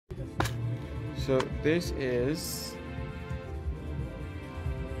So this is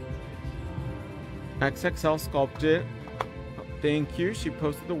XXL sculpted. Thank you. She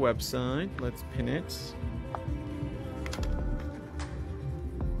posted the website. Let's pin it.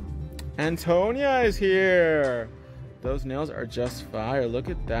 Antonia is here. Those nails are just fire. Look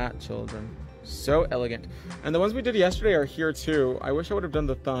at that, children. So elegant. And the ones we did yesterday are here too. I wish I would have done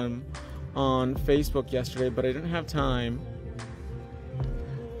the thumb on Facebook yesterday, but I didn't have time.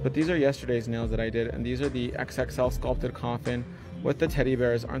 But these are yesterday's nails that I did, and these are the XXL sculpted coffin with the teddy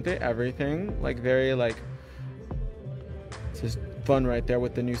bears. Aren't they everything? Like very like, it's just fun right there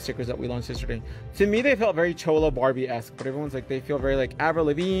with the new stickers that we launched yesterday. To me, they felt very Chola Barbie-esque, but everyone's like, they feel very like Avril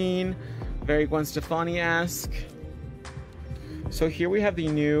Lavigne, very Gwen Stefani-esque. So here we have the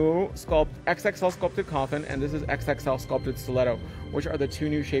new XXL sculpted coffin, and this is XXL sculpted stiletto, which are the two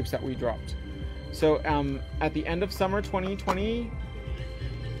new shapes that we dropped. So at the end of summer 2020,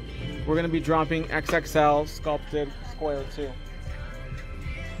 we're going to be dropping XXL sculpted square too.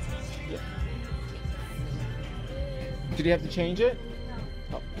 Yeah. Did you have to change it?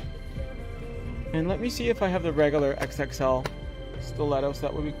 Oh. And let me see if I have the regular XXL stiletto so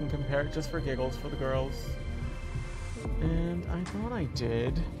that way we can compare it just for giggles for the girls. And I thought I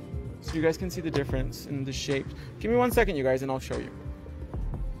did. So you guys can see the difference in the shape. Give me 1 second, you guys, and I'll show you.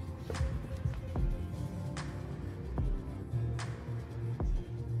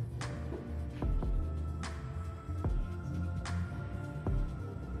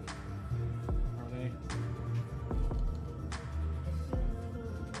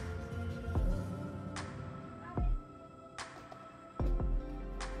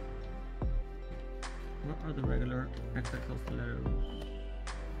 What are the regular XXL stilettos?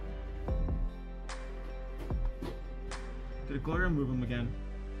 Did Gloria move them again?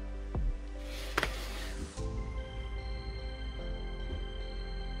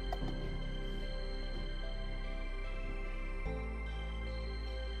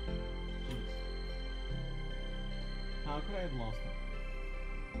 How could I have lost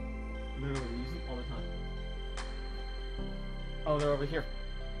them? Literally, we use them all the time. Oh, they're over here.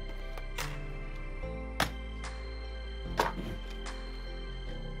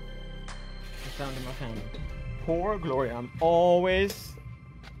 I found them. Poor Gloria. I'm always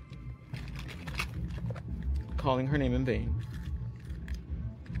calling her name in vain.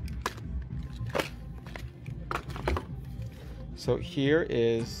 So here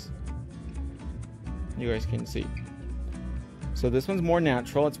is, you guys can see. So this one's more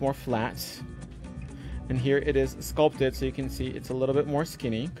natural, it's more flat. And here it is sculpted, so you can see it's a little bit more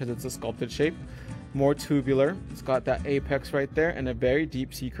skinny because it's a sculpted shape. More tubular. It's got that apex right there and a very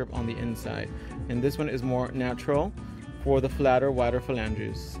deep C curve on the inside. And this one is more natural for the flatter, wider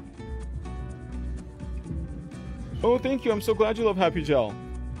phalanges. Oh, thank you. I'm so glad you love Happy Gel.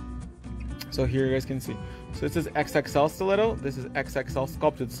 So here you guys can see. So this is XXL stiletto. This is XXL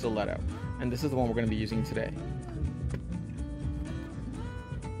sculpted stiletto. And this is the one we're going to be using today.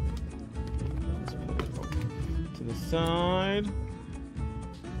 Let's put it to the side.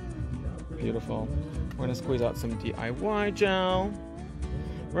 Beautiful. We're gonna squeeze out some DIY gel.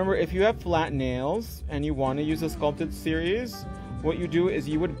 Remember, if you have flat nails and you want to use a sculpted series, what you do is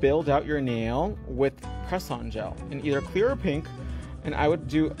you would build out your nail with press-on gel in either clear or pink, and I would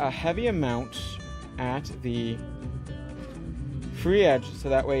do a heavy amount at the free edge so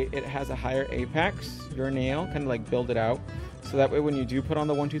that way it has a higher apex, your nail, kind of like build it out, so that way when you do put on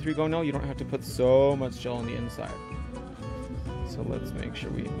the 1, 2, 3 go nail, you don't have to put so much gel on the inside. So let's make sure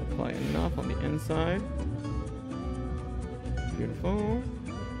we apply enough on the inside. Beautiful.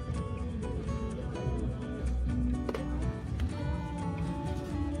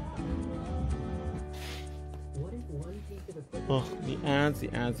 Oh, the ads, the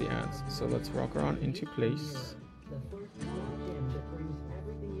ads, the ads. So let's rock her on into place.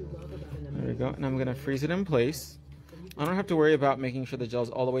 There we go. And I'm going to freeze it in place. I don't have to worry about making sure the gel's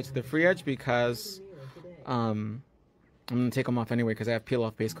all the way to the free edge because I'm going to take them off anyway because I have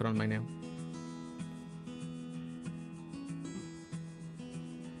peel-off base coat on my nail.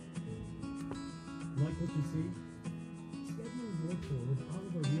 Like what you see?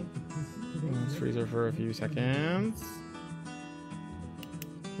 Let's freeze her for a few seconds.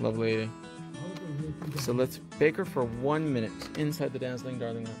 Lovely. So let's bake her for 1 minute inside the Dazzling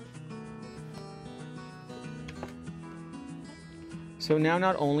Darling lamp. So now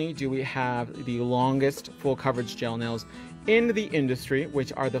not only do we have the longest full coverage gel nails in the industry,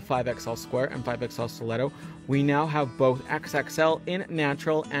 which are the 5XL square and 5XL stiletto, we now have both XXL in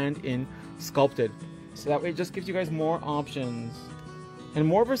natural and in sculpted. So that way it just gives you guys more options and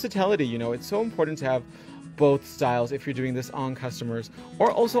more versatility. You know, it's so important to have both styles if you're doing this on customers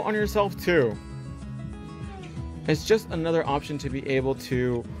or also on yourself too. It's just another option to be able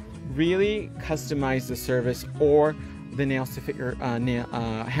to really customize the service or the nails to fit your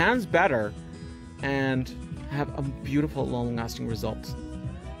hands better and have a beautiful, long-lasting result.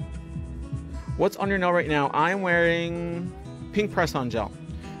 What's on your nail right now? I'm wearing pink press-on gel.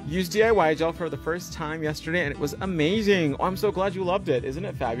 Used DIY gel for the first time yesterday and it was amazing. Oh, I'm so glad you loved it. Isn't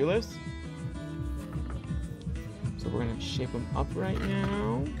it fabulous? So we're gonna shape them up right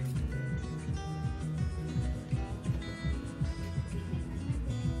now.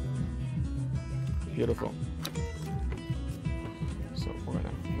 Beautiful. So we're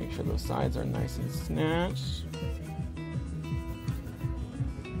gonna make sure those sides are nice and snatched.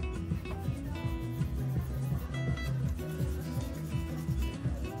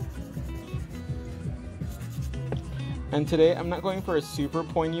 And today I'm not going for a super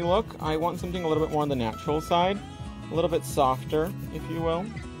pointy look. I want something a little bit more on the natural side, a little bit softer, if you will.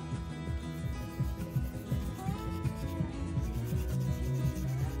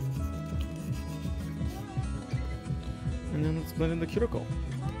 And then let's blend in the cuticle.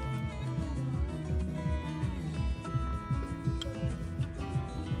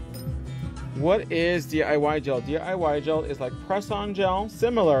 What is DIY gel? DIY gel is like press-on gel,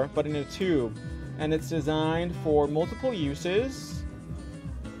 similar, but in a tube. And it's designed for multiple uses.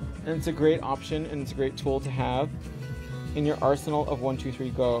 And it's a great option and it's a great tool to have in your arsenal of 1, 2, 3,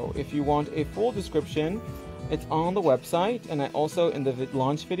 go. If you want a full description, it's on the website. And I also, in the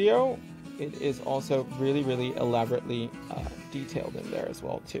launch video, it is also really, really elaborately detailed in there as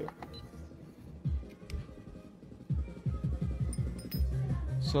well too.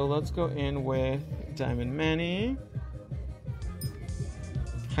 So let's go in with Diamond Mani.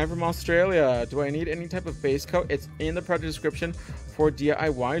 Hi from Australia. Do I need any type of base coat? It's in the product description for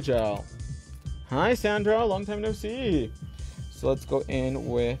DIY gel. Hi Sandra, long time no see. So let's go in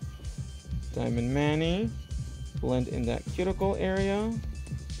with Diamond Mani. Blend in that cuticle area.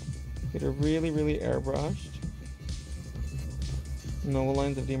 Get it really, really airbrushed. No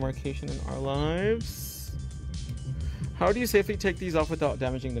lines of demarcation in our lives. How do you safely take these off without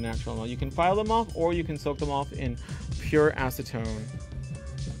damaging the natural nail? You can file them off or you can soak them off in pure acetone.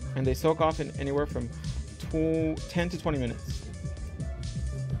 And they soak off in anywhere from 10 to 20 minutes.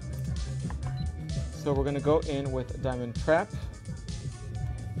 So we're gonna go in with Diamond Prep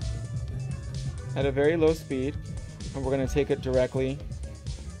at a very low speed, and we're gonna take it directly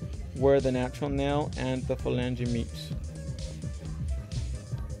where the natural nail and the phalange meet.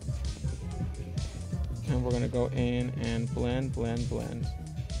 And we're gonna go in and blend, blend, blend.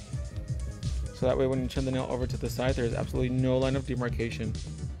 So that way when you turn the nail over to the side, there's absolutely no line of demarcation.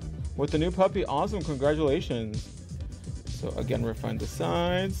 With the new puppy, awesome, congratulations. So again, refine the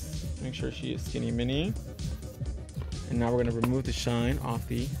sides, make sure she is skinny mini. And now we're gonna remove the shine off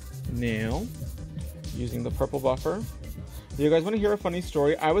the nail using the purple buffer. Do you guys wanna hear a funny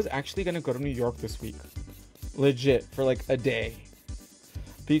story? I was actually gonna go to New York this week. Legit, for like a day.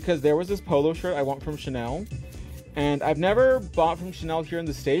 Because there was this polo shirt I want from Chanel. And I've never bought from Chanel here in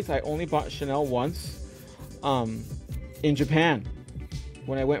the States. I only bought Chanel once in Japan,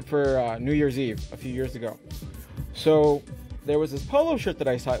 when I went for New Year's Eve a few years ago. So there was this polo shirt that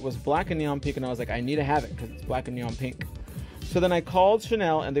I saw. It was black and neon pink, and I was like, I need to have it because it's black and neon pink. So then I called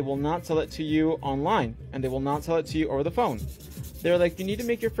Chanel, and they will not sell it to you online, and they will not sell it to you over the phone. They're like, you need to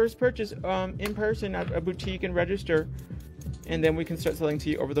make your first purchase in person at a boutique and register, and then we can start selling to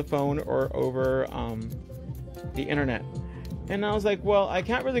you over the phone or over the internet. And I was like, well, I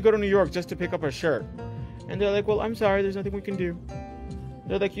can't really go to New York just to pick up a shirt. And they're like, well, I'm sorry, there's nothing we can do.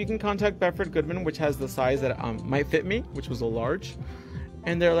 They're like, you can contact Bedford Goodman, which has the size that might fit me, which was a large.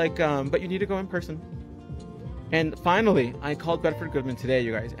 And they're like, but you need to go in person. And finally, I called Bedford Goodman today,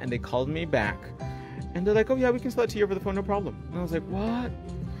 you guys, and they called me back. And they're like, oh yeah, we can sell it to you over the phone, no problem. And I was like, what?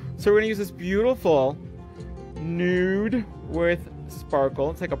 So we're gonna use this beautiful nude with sparkle.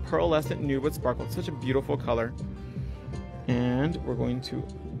 It's like a pearlescent nude with sparkle. It's such a beautiful color. And we're going to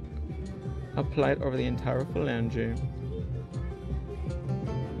apply it over the entire phalange.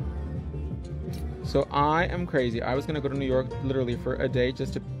 So I am crazy. I was gonna go to New York literally for a day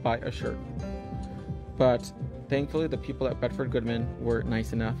just to buy a shirt. But thankfully the people at Bedford Goodman were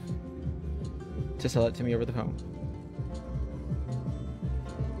nice enough to sell it to me over the phone.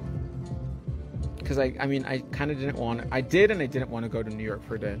 Because I mean, I kind of didn't want to. I did and I didn't want to go to New York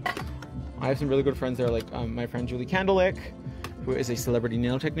for a day. I have some really good friends there, like my friend Julie Candlewick, who is a celebrity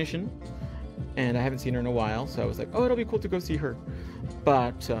nail technician. And I haven't seen her in a while, so I was like, oh, it'll be cool to go see her.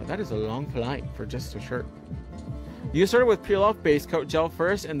 But that is a long flight for just a shirt. You started with peel-off base coat gel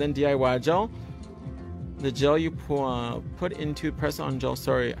first and then DIY gel. The gel you put into press-on gel.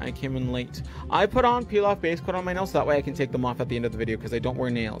 Sorry, I came in late. I put on peel-off base coat on my nails so that way I can take them off at the end of the video because I don't wear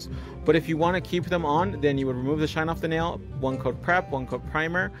nails. But if you want to keep them on, then you would remove the shine off the nail, 1 coat prep, 1 coat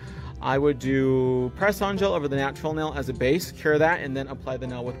primer. I would do press-on gel over the natural nail as a base, cure that, and then apply the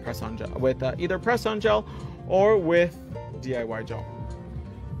nail with press-on gel, with either press-on gel or with DIY gel.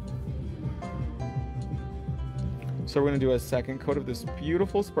 So we're going to do a second coat of this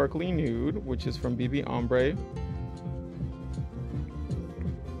beautiful sparkly nude, which is from bb65.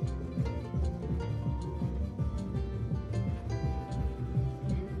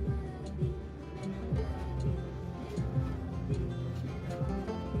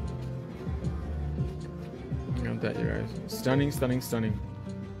 Got that, you guys. Stunning, stunning, stunning.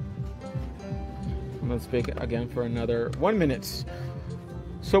 Let's bake it again for another 1 minute.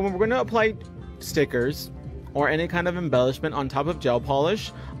 So when we're going to apply stickers or any kind of embellishment on top of gel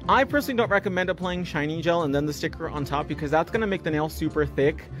polish, I personally don't recommend applying shiny gel and then the sticker on top because that's going to make the nail super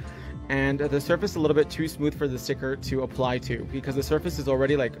thick and the surface a little bit too smooth for the sticker to apply to because the surface is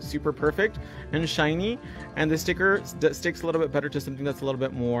already like super perfect and shiny, and the sticker sticks a little bit better to something that's a little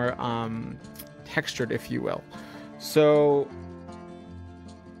bit more textured, if you will. So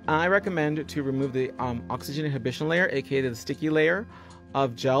I recommend to remove the oxygen inhibition layer, aka the sticky layer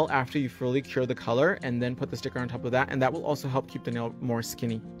of gel, after you fully cure the color, and then put the sticker on top of that, and that will also help keep the nail more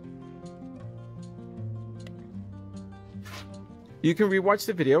skinny. You can rewatch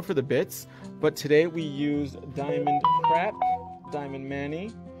the video for the bits, but today we used Diamond Prep, Diamond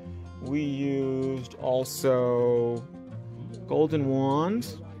Mani. We used also Golden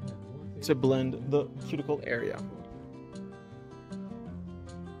Wand to blend the cuticle area.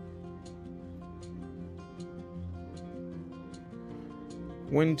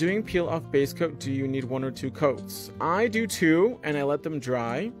 When doing peel off base coat, do you need 1 or 2 coats? I do 2, and I let them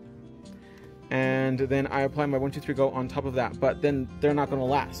dry. And then I apply my 1, 2, 3 go on top of that, but then they're not gonna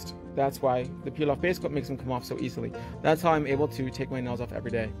last. That's why the peel off base coat makes them come off so easily. That's how I'm able to take my nails off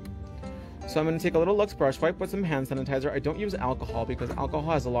every day. So I'm gonna take a little Lux brush wipe with some hand sanitizer. I don't use alcohol because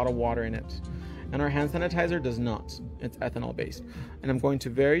alcohol has a lot of water in it. And our hand sanitizer does not. It's ethanol based. And I'm going to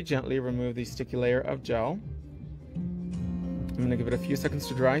very gently remove the sticky layer of gel. I'm going to give it a few seconds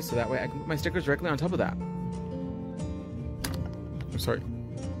to dry so that way I can put my stickers directly on top of that. I'm sorry.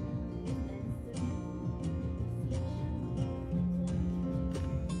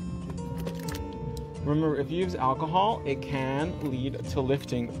 Remember, if you use alcohol, it can lead to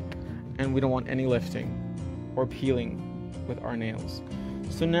lifting, and we don't want any lifting or peeling with our nails.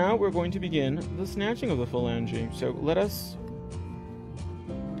 So now we're going to begin the snatching of the phalange. So let us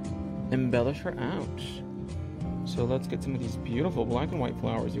embellish her out. So let's get some of these beautiful black and white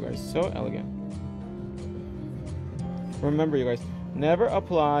flowers, you guys. So elegant. Remember, you guys, never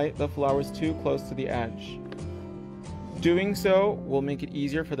apply the flowers too close to the edge. Doing so will make it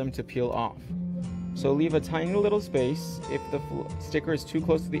easier for them to peel off. So leave a tiny little space. If the sticker is too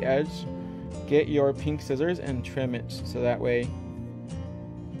close to the edge, get your pink scissors and trim it. So that way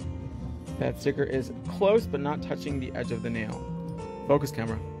that sticker is close but not touching the edge of the nail. Focus,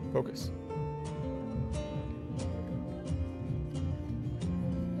 camera. Focus.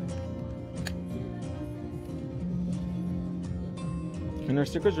 And our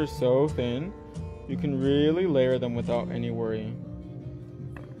stickers are so thin, you can really layer them without any worry.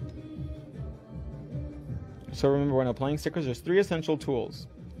 So remember, when applying stickers, there's 3 essential tools: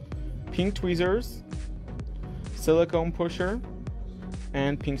 pink tweezers, silicone pusher,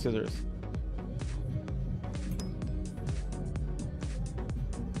 and pink scissors.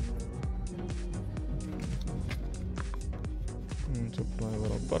 And to apply a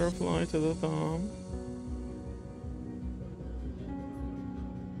little butterfly to the thumb.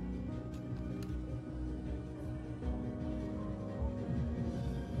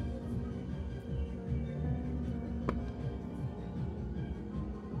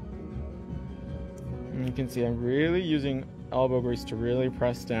 You can see I'm really using elbow grease to really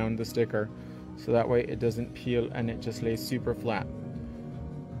press down the sticker so that way it doesn't peel and it just lays super flat.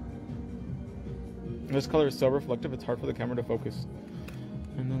 This color is so reflective it's hard for the camera to focus.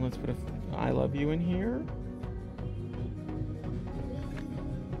 And then let's put a I love you in here.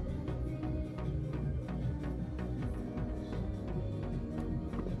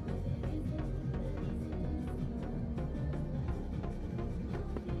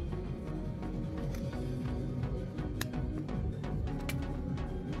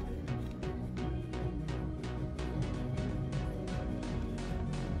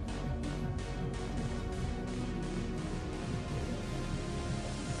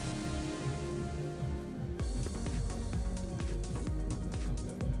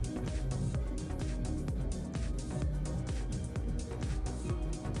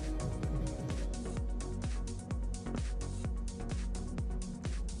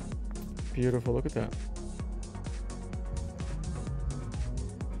 Beautiful, look at that.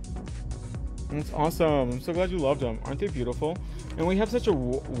 That's awesome. I'm so glad you loved them. Aren't they beautiful? And we have such a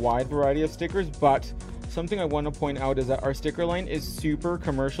wide variety of stickers, but something I want to point out is that our sticker line is super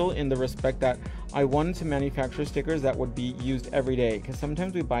commercial in the respect that I wanted to manufacture stickers that would be used every day, because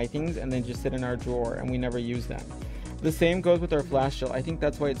sometimes we buy things and then just sit in our drawer and we never use them. The same goes with our flash gel. I think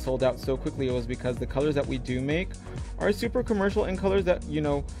that's why it sold out so quickly. It was because the colors that we do make are super commercial and colors that, you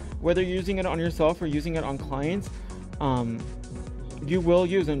know, whether you're using it on yourself or using it on clients, you will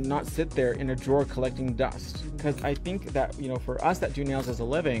use and not sit there in a drawer collecting dust. Because I think that, you know, for us that do nails as a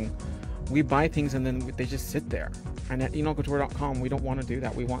living, we buy things and then they just sit there. And at enochcouture.com, we don't want to do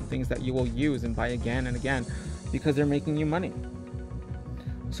that. We want things that you will use and buy again and again because they're making you money.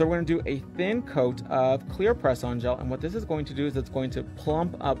 So we're going to do a thin coat of clear press-on gel, and what this is going to do is it's going to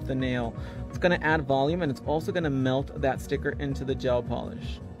plump up the nail. It's going to add volume, and it's also going to melt that sticker into the gel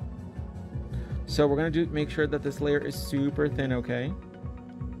polish. So we're going to make sure that this layer is super thin, okay?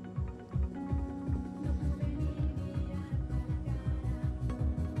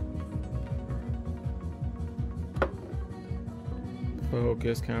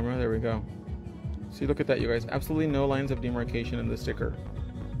 Focus camera, there we go. See, look at that, you guys. Absolutely no lines of demarcation in the sticker.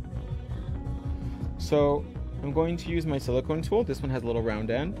 So I'm going to use my silicone tool. This one has a little round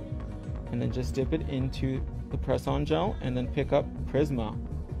end, and then just dip it into the press-on gel and then pick up Prisma.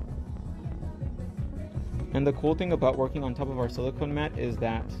 And the cool thing about working on top of our silicone mat is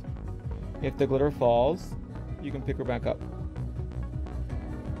that if the glitter falls, you can pick her back up.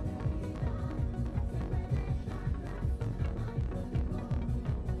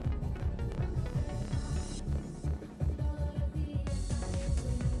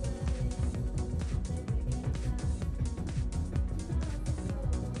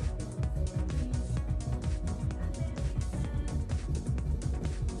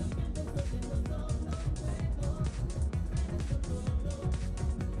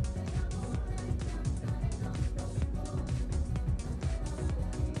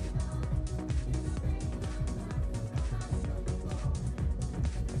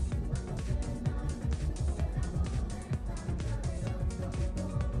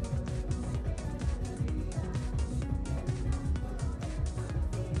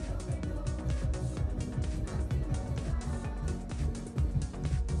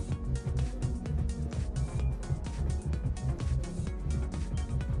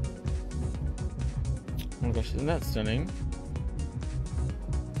 Oh my gosh, isn't that stunning?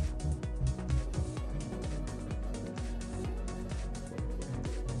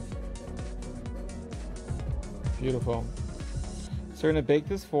 Beautiful. So we're going to bake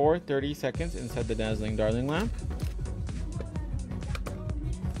this for 30 seconds inside the Dazzling Darling lamp.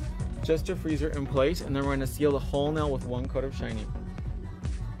 Just to freeze her in place, and then we're going to seal the whole nail with one coat of shiny.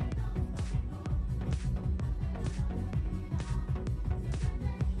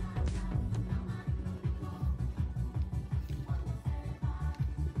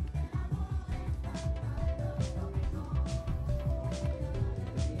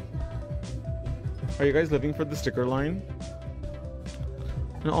 Are you guys living for the sticker line?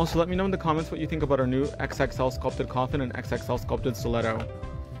 And also let me know in the comments what you think about our new XXL sculpted coffin and XXL sculpted stiletto.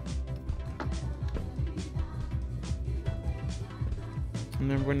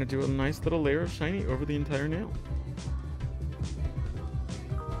 And then we're going to do a nice little layer of shiny over the entire nail.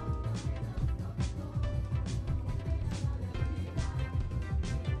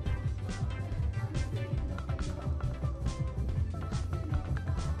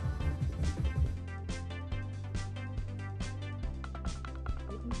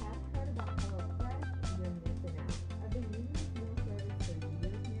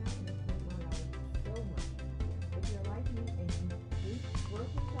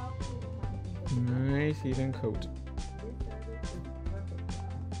 Nice even coat.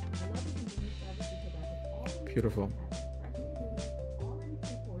 Beautiful.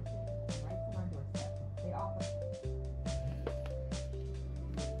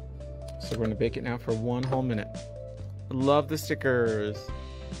 So we're going to bake it now for 1 whole minute. Love the stickers.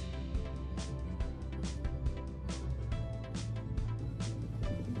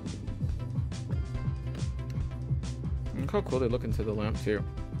 Look how cool they look into the lamp too.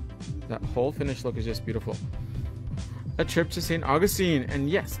 That whole finished look is just beautiful. A trip to St. Augustine, and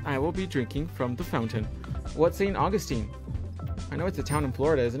yes, I will be drinking from the fountain. What's St. Augustine? I know it's a town in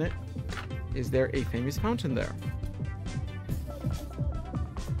Florida, isn't it? Is there a famous fountain there?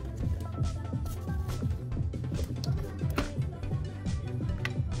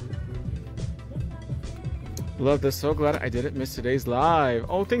 Love this, so glad I didn't miss today's live.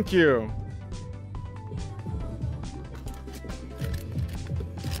 Oh, thank you.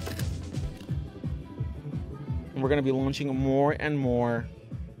 And we're going to be launching more and more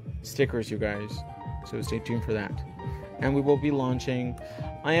stickers, you guys. So stay tuned for that. And we will be launching...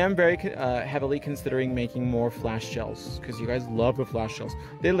 I am very heavily considering making more flash shells, because you guys love the flash shells.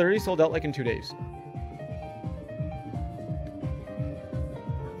 They literally sold out like in 2 days.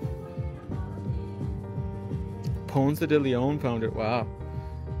 Ponce de Leon found it. Wow.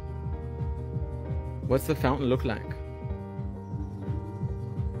 What's the fountain look like?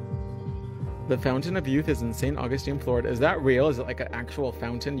 The Fountain of Youth is in St. Augustine, Florida. Is that real? Is it like an actual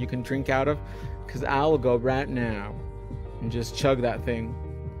fountain you can drink out of? Because I will go right now and just chug that thing.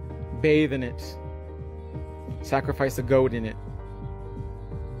 Bathe in it. Sacrifice a goat in it.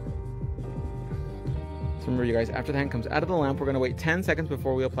 So remember, you guys, after the hand comes out of the lamp, we're going to wait 10 seconds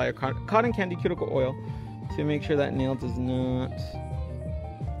before we apply a cotton candy cuticle oil to make sure that nail does not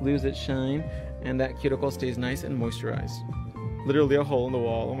lose its shine and that cuticle stays nice and moisturized. Literally a hole in the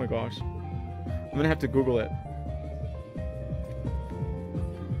wall. Oh my gosh. I'm going to have to Google it.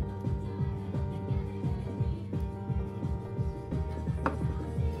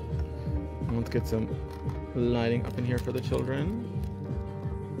 Let's get some lighting up in here for the children.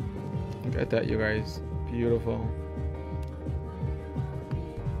 Look at that, you guys. Beautiful.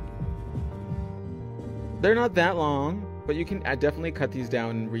 They're not that long, but you can definitely cut these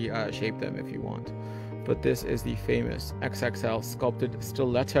down and reshape them if you want. But this is the famous XXL sculpted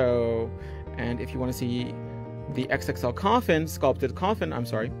stiletto. And if you want to see the XXL coffin, sculpted coffin,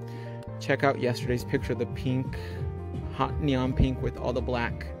 check out yesterday's picture of the pink, hot neon pink with all the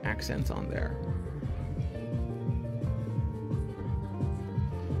black accents on there.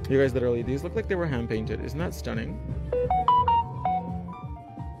 You guys, literally, these look like they were hand painted. Isn't that stunning?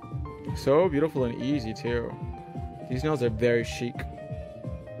 So beautiful and easy too. These nails are very chic.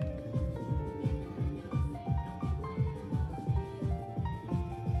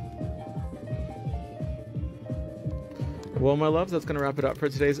 Well, my loves, that's going to wrap it up for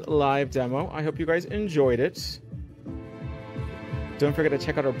today's live demo. I hope you guys enjoyed it. Don't forget to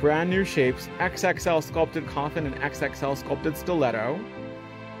check out our brand new shapes, XXL sculpted coffin and XXL sculpted stiletto,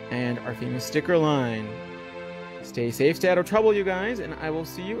 and our famous sticker line. Stay safe, stay out of trouble, you guys, and I will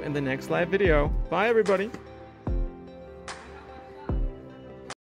see you in the next live video. Bye, everybody.